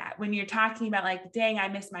need that when you're talking about like, dang, I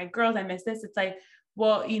miss my girls, I miss this. It's like,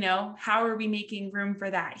 well, you know, how are we making room for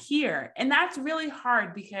that here? And that's really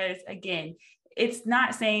hard because, again, it's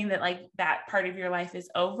not saying that like that part of your life is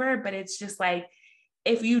over, but it's just like,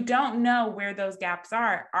 if you don't know where those gaps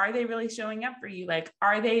are they really showing up for you? Like,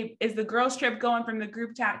 is the girls trip going from the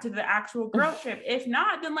group chat to the actual girl trip? If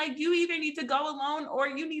not, then like you either need to go alone or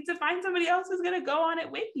you need to find somebody else who's going to go on it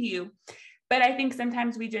with you. But I think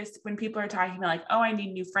sometimes when people are talking about like, oh, I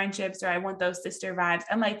need new friendships or I want those sister vibes,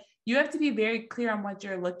 I'm like, you have to be very clear on what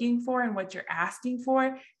you're looking for and what you're asking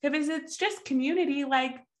for. Because it's just community,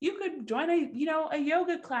 like you could join a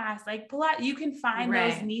yoga class, like Pilates, you can find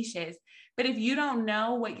those niches. But if you don't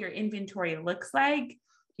know what your inventory looks like,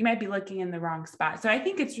 you might be looking in the wrong spot. So I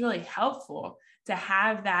think it's really helpful to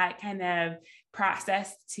have that kind of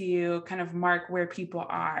process to kind of mark where people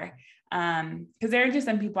are. Because there are just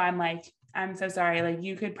some people I'm like, I'm so sorry. Like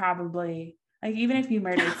you could probably, like, even if you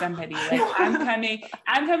murdered somebody, like I'm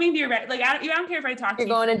coming to your, like, I don't care if I talk to you.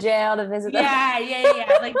 You're going to jail to visit them.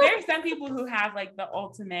 Yeah. Like there's some people who have like the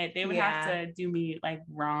ultimate, they would have to do me like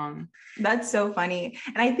wrong. That's so funny.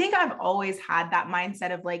 And I think I've always had that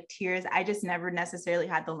mindset of like tears. I just never necessarily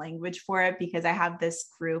had the language for it because I have this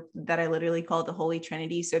group that I literally call the Holy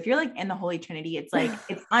Trinity. So if you're like in the Holy Trinity, it's like,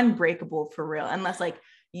 it's unbreakable for real, unless like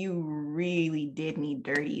you really did me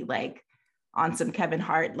dirty, like on some Kevin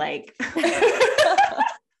Hart, like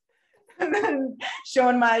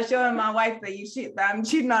showing my wife that I'm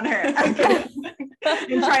cheating on her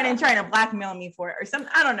and trying to blackmail me for it or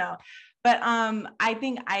something. I don't know. But I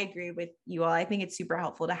think I agree with you all. I think it's super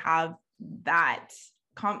helpful to have that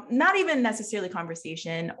not even necessarily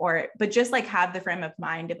conversation but just like have the frame of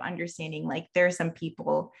mind of understanding like there are some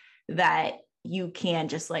people that you can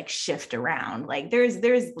just like shift around. Like there's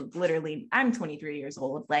literally, I'm 23 years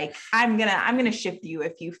old. Like I'm gonna shift you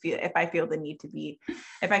if I feel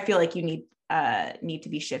like you need to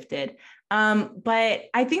be shifted. But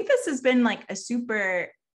I think this has been like a super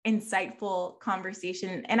insightful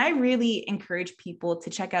conversation. And I really encourage people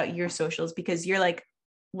to check out your socials because you're like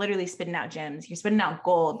literally spitting out gems. You're spitting out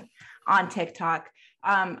gold on TikTok.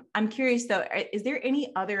 I'm curious though, is there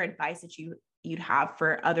any other advice that you'd have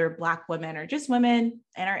for other Black women or just women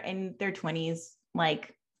and are in their 20s,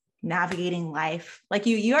 like navigating life? Like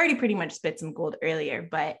you already pretty much spit some gold earlier,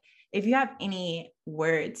 but if you have any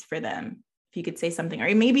words for them, if you could say something,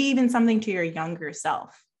 or maybe even something to your younger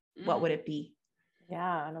self, what would it be?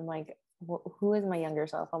 Yeah. And I'm like, who is my younger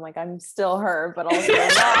self? I'm like, I'm still her, but also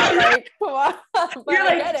not. Like, come on. You're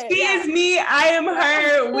like, she is me, I am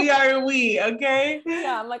her, we are we. Okay.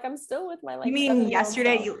 Yeah, I'm like, I'm still with my like. You mean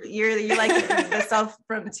yesterday? You're like the self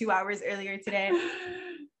from 2 hours earlier today.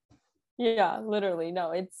 Yeah, literally.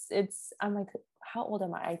 No, it's. I'm like, how old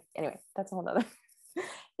am I? Anyway, that's a whole other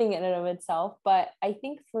thing in and of itself. But I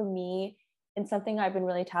think for me, and something I've been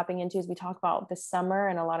really tapping into is we talk about the summer,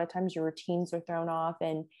 and a lot of times your routines are thrown off,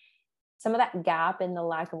 and some of that gap in the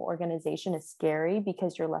lack of organization is scary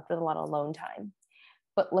because you're left with a lot of alone time.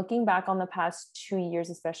 But looking back on the past 2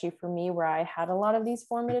 years, especially for me, where I had a lot of these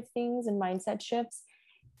formative things and mindset shifts,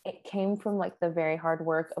 it came from like the very hard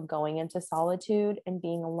work of going into solitude and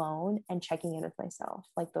being alone and checking in with myself,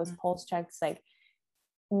 like those pulse checks. Like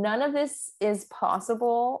none of this is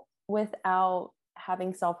possible without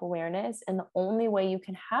having self-awareness. And the only way you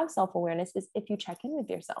can have self-awareness is if you check in with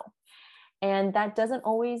yourself. And that doesn't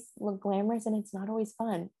always look glamorous, and it's not always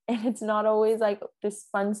fun. And it's not always like this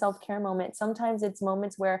fun self-care moment. Sometimes it's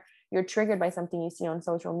moments where you're triggered by something you see on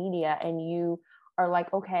social media and you are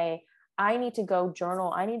like, okay, I need to go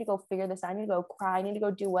journal. I need to go figure this. I need to go cry. I need to go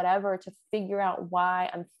do whatever to figure out why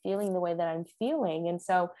I'm feeling the way that I'm feeling. And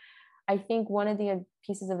so I think one of the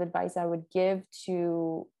pieces of advice I would give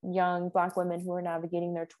to young Black women who are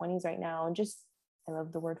navigating their 20s right now, and just, I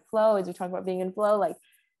love the word flow, as we talk about being in flow, like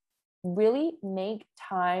really make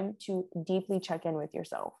time to deeply check in with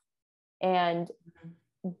yourself and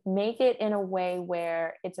make it in a way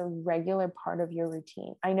where it's a regular part of your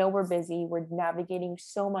routine. I know we're busy, we're navigating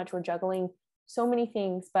so much, we're juggling so many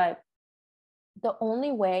things, but the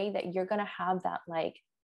only way that you're going to have that like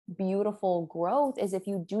beautiful growth is if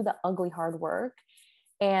you do the ugly hard work.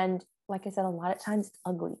 And like I said, a lot of times it's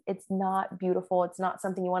ugly. It's not beautiful. It's not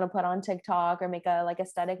something you want to put on TikTok or make a like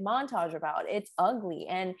aesthetic montage about. It's ugly.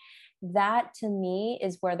 And that to me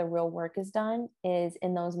is where the real work is done, is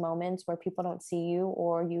in those moments where people don't see you,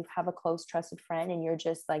 or you have a close trusted friend and you're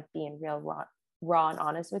just like being real raw and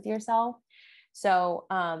honest with yourself. So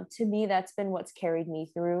to me, that's been what's carried me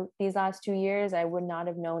through these last 2 years. I would not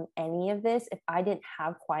have known any of this if I didn't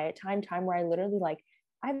have quiet time where I literally like,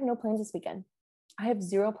 I have no plans this weekend. I have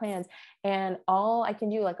zero plans. And all I can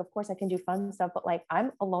do, like, of course I can do fun stuff, but like,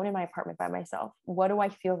 I'm alone in my apartment by myself. What do I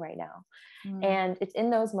feel right now? And it's in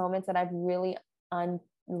those moments that I've really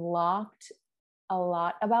unlocked a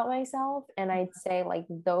lot about myself. And I'd say like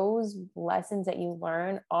those lessons that you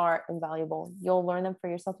learn are invaluable. You'll learn them for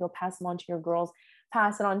yourself. You'll pass them on to your girls,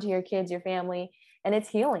 pass it on to your kids, your family, and it's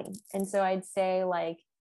healing. And so I'd say like,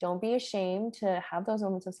 don't be ashamed to have those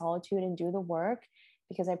moments of solitude and do the work,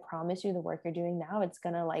 because I promise you the work you're doing now, it's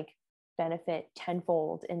going to like benefit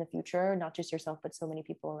tenfold in the future, not just yourself, but so many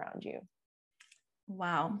people around you.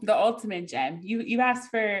 Wow. The ultimate gem. You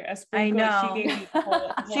asked for a sprinkle. I know. She gave you the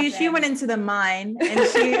whole She went into the mine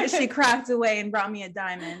and she cracked away and brought me a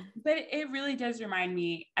diamond. But it really does remind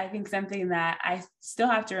me, I think something that I still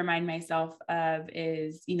have to remind myself of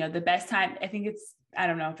is, you know, the best time, I think it's, I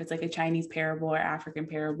don't know if it's like a Chinese parable or African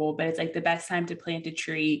parable, but it's like the best time to plant a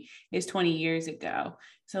tree is 20 years ago.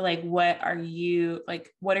 So like, what are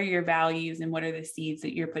your values and what are the seeds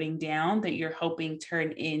that you're putting down that you're hoping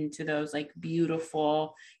turn into those like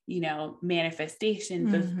beautiful, you know, manifestations,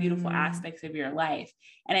 those beautiful aspects of your life.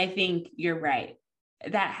 And I think you're right.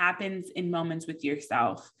 That happens in moments with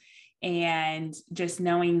yourself, and just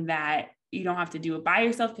knowing that you don't have to do it by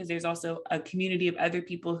yourself, because there's also a community of other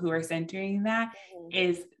people who are centering that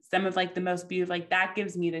is some of like the most beautiful, like that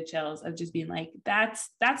gives me the chills of just being like, that's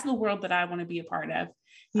the world that I want to be a part of.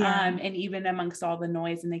 Yeah. And even amongst all the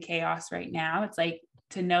noise and the chaos right now, it's like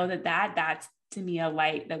to know that's to me a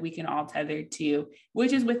light that we can all tether to,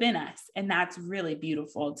 which is within us. And that's really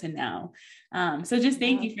beautiful to know. So just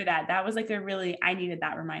thank you for that. That was like I needed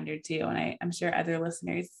that reminder too. And I'm sure other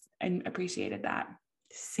listeners appreciated that.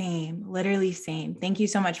 Same, literally same. Thank you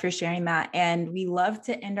so much for sharing that. And we love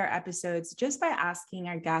to end our episodes just by asking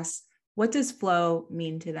our guests, what does flow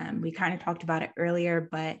mean to them? We kind of talked about it earlier,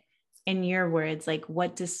 but in your words, like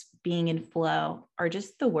what does being in flow or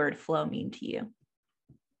just the word flow mean to you?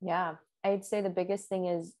 Yeah, I'd say the biggest thing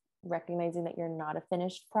is recognizing that you're not a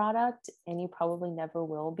finished product and you probably never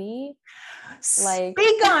will be. Like,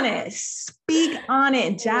 speak on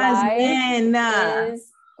it, Jasmine. Is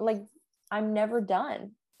like, I'm never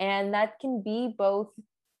done. And that can be both,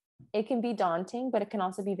 it can be daunting, but it can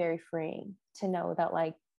also be very freeing to know that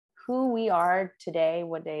like who we are today,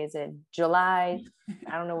 what day is it? July,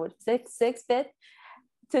 I don't know what, 5th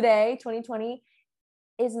today, 2020,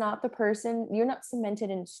 is not the person, you're not cemented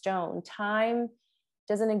in stone. Time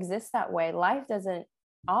doesn't exist that way. Life doesn't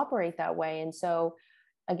operate that way. And so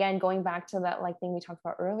again, going back to that like thing we talked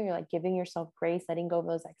about earlier, like giving yourself grace, letting go of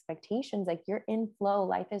those expectations, like you're in flow.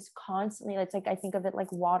 Life is constantly, it's like, I think of it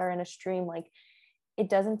like water in a stream, like it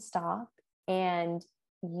doesn't stop, and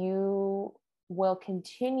you will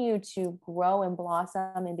continue to grow and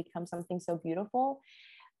blossom and become something so beautiful.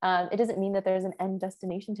 It doesn't mean that there's an end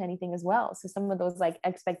destination to anything as well. So some of those like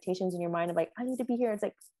expectations in your mind of like, I need to be here. It's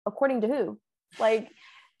like, according to who? Like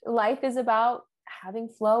life is about having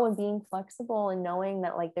flow and being flexible and knowing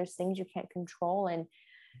that like there's things you can't control, and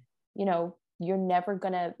you know you're never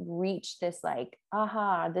gonna reach this like,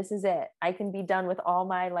 aha, this is it, I can be done with all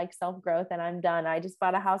my like self-growth and I'm done, I just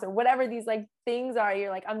bought a house or whatever these like things are,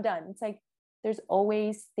 you're like, I'm done. It's like there's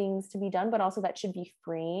always things to be done, but also that should be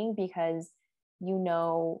freeing, because you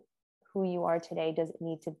know who you are today doesn't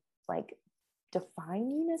need to like define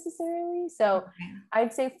you necessarily. So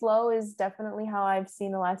I'd say flow is definitely how I've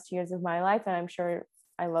seen the last years of my life. And I'm sure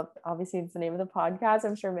obviously it's the name of the podcast.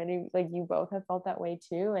 I'm sure many like you both have felt that way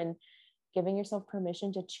too. And giving yourself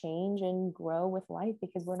permission to change and grow with life,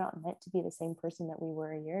 because we're not meant to be the same person that we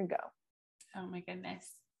were a year ago. Oh my goodness.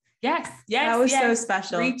 Yes. That was so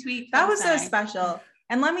special. Retweet. That was so special.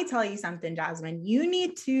 And let me tell you something, Jasmine, you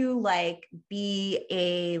need to like be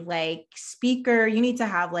a like speaker. You need to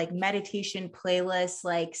have like meditation playlists.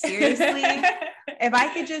 Like seriously, if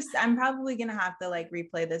I could just, I'm probably going to have to like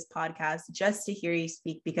replay this podcast just to hear you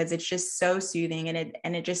speak, because it's just so soothing and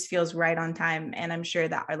it just feels right on time. And I'm sure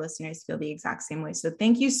that our listeners feel the exact same way. So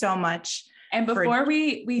thank you so much. And before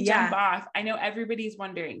we jump off, I know everybody's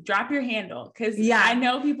wondering, drop your handle. Cause I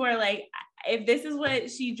know people are like, if this is what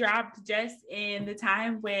she dropped just in the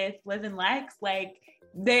time with Liv and Lex, like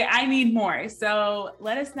I need more. So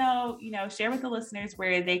let us know, share with the listeners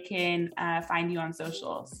where they can find you on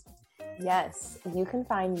socials. Yes, you can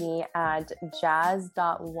find me at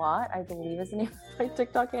jazz.watt, I believe is the name of my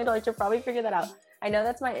TikTok handle. I should probably figure that out. I know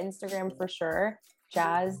that's my Instagram for sure.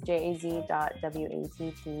 jazz.watt.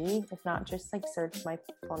 If not, just like search my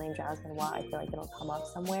full name, Jasmine Watt. I feel like it'll come up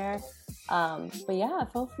somewhere. But yeah,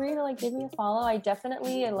 feel free to like give me a follow. I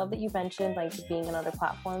love that you mentioned like being on other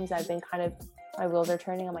platforms. I've been my wheels are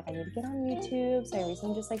turning. I'm like, I need to get on YouTube. So I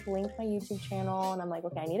recently just like linked my YouTube channel and I'm like,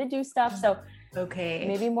 okay, I need to do stuff. So okay,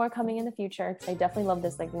 maybe more coming in the future, because I definitely love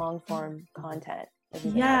this like long form content.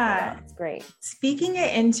 Yeah, it's great. Speaking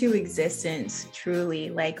it into existence, truly,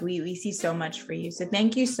 like we see so much for you. So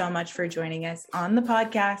thank you so much for joining us on the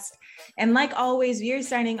podcast. And like always, we are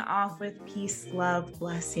signing off with peace, love,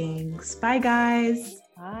 blessings. Bye, guys.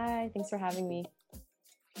 Bye. Thanks for having me.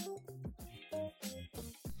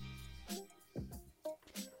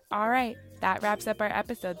 All right, that wraps up our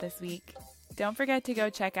episode this week. Don't forget to go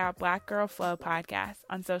check out Black Girl Flow podcast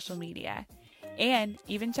on social media, and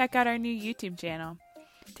even check out our new YouTube channel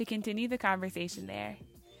to continue the conversation there.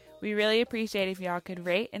 We really appreciate if y'all could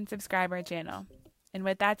rate and subscribe our channel. And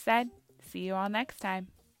with that said, see you all next time.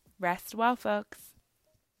 Rest well, folks.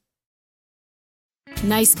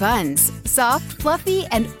 Nice buns, soft, fluffy,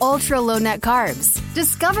 and ultra-low net carbs.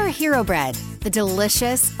 Discover Hero Bread, the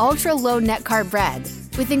delicious ultra-low net carb bread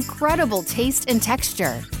with incredible taste and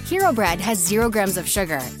texture. Hero Bread has 0 grams of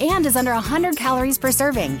sugar and is under 100 calories per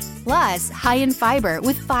serving. Plus, high in fiber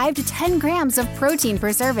with 5 to 10 grams of protein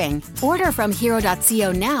per serving. Order from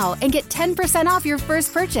hero.co now and get 10% off your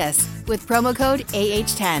first purchase with promo code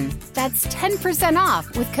AH10. That's 10%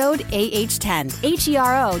 off with code AH10.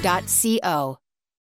 HERO.co.